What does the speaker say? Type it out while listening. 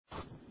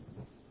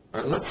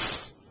right,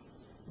 let's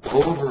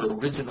go over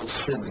original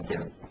sin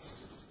again.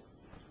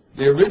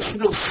 The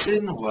original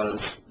sin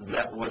was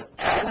that what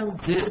Adam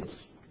did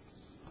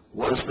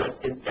was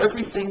that in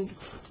everything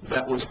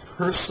that was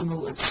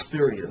personal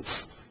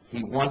experience,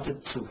 he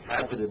wanted to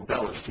have it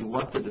embellished. He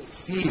wanted to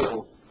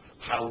feel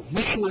how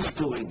he was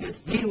doing it.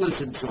 He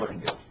was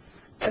enjoying it.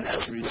 And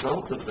as a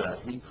result of that,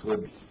 he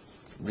could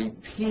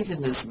repeat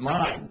in his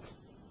mind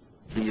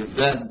the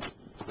event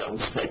that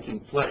was taking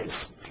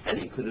place, and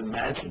he could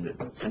imagine it,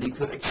 and he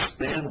could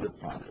expand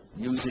upon it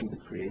using the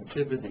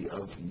creativity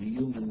of the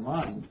human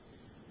mind.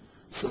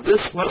 So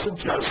this wasn't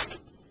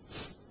just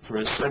for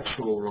his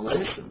sexual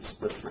relations,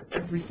 but for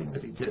everything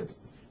that he did.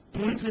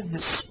 Even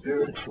his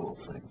spiritual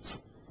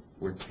things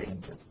were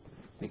tainted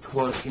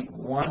because he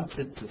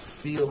wanted to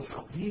feel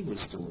how he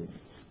was doing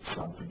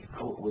something,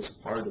 how it was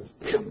part of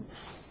him,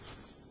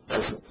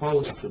 as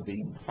opposed to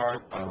being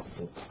part of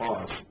the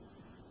cause,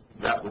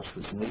 that which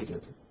was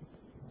needed.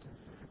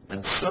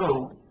 And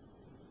so,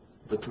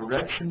 the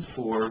correction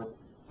for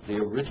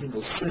the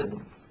original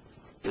sin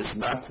is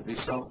not to be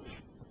selfish,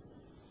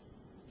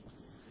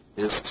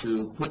 is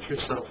to put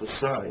yourself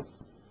aside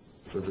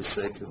for the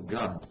sake of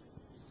God.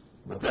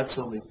 But that's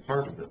only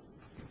part of it.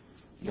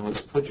 You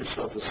must put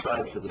yourself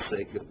aside for the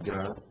sake of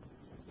God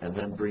and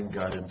then bring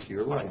God into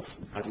your life.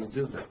 How do you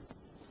do that?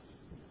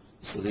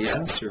 So the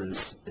answer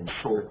is, in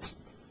short,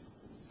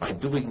 by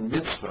doing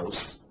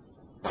mitzvos,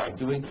 by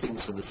doing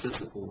things in the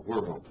physical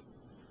world,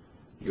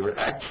 you're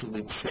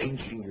actually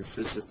changing your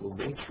physical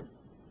nature.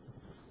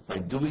 By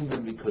doing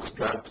them because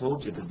God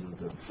told you to do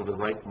them for the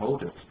right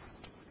motive.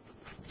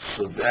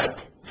 So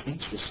that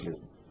teaches you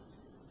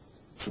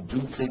to do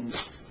things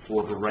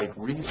for the right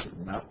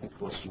reason, not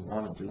because you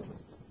want to do them.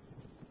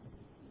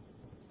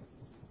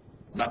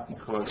 Not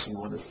because you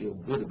want to feel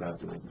good about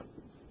doing them.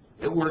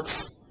 It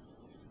works,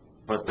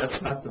 but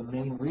that's not the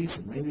main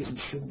reason. The main reason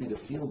shouldn't be to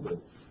feel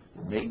good.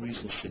 The main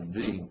reason should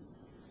be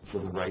for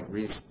the right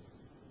reason.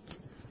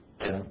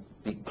 And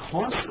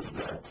because of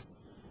that,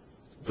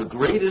 the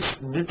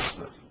greatest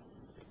mitzvah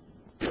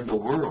in the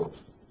world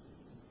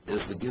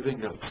is the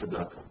giving of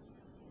tzedakah,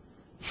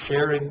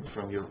 sharing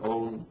from your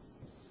own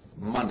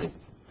money,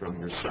 from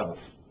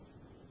yourself.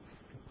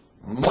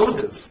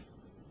 Motive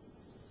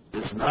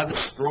is not as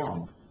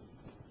strong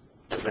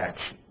as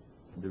action.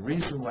 The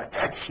reason why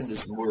action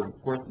is more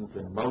important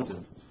than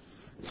motive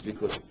is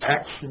because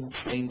action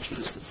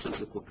changes the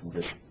physical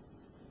condition.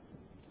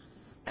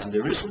 And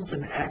there isn't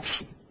an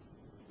action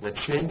that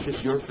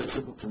changes your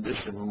physical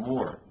condition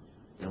more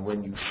than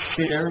when you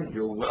share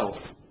your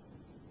wealth.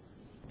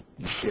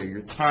 You share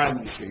your time,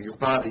 you share your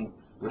body,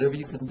 whatever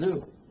you can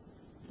do.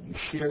 You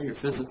share your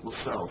physical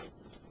self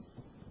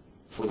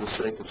for the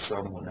sake of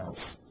someone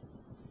else.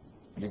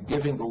 You're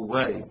giving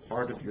away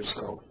part of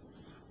yourself,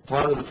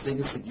 part of the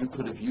things that you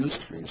could have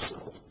used for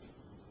yourself,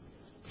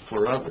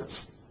 for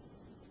others.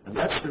 And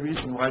that's the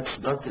reason why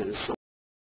tzedakah is so